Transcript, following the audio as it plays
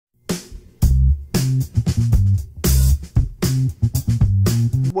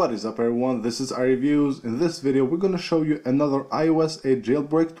What is up everyone, this is iReviews. In this video we're going to show you another iOS 8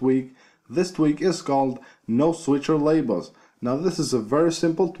 jailbreak tweak. This tweak is called NoSwitcherLabels. Now this is a very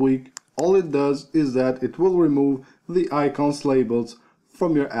simple tweak. All it does is that it will remove the icons labels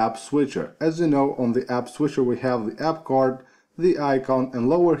from your app switcher. As you know, on the app switcher we have the app card, the icon, and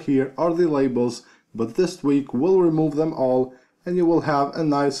lower here are the labels, but this tweak will remove them all and you will have a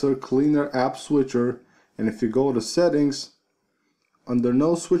nicer, cleaner app switcher. And if you go to settings, under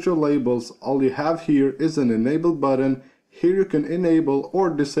NoSwitcherLabels, all you have here is an enable button. Here you can enable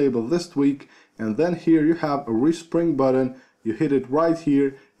or disable this tweak, and then here you have a respring button. You hit it right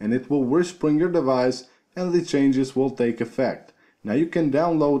here and it will respring your device and the changes will take effect. Now you can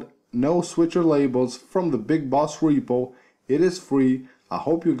download NoSwitcherLabels from the Big Boss repo. It is free. I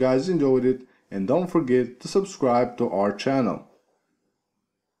hope you guys enjoyed it, and don't forget to subscribe to our channel.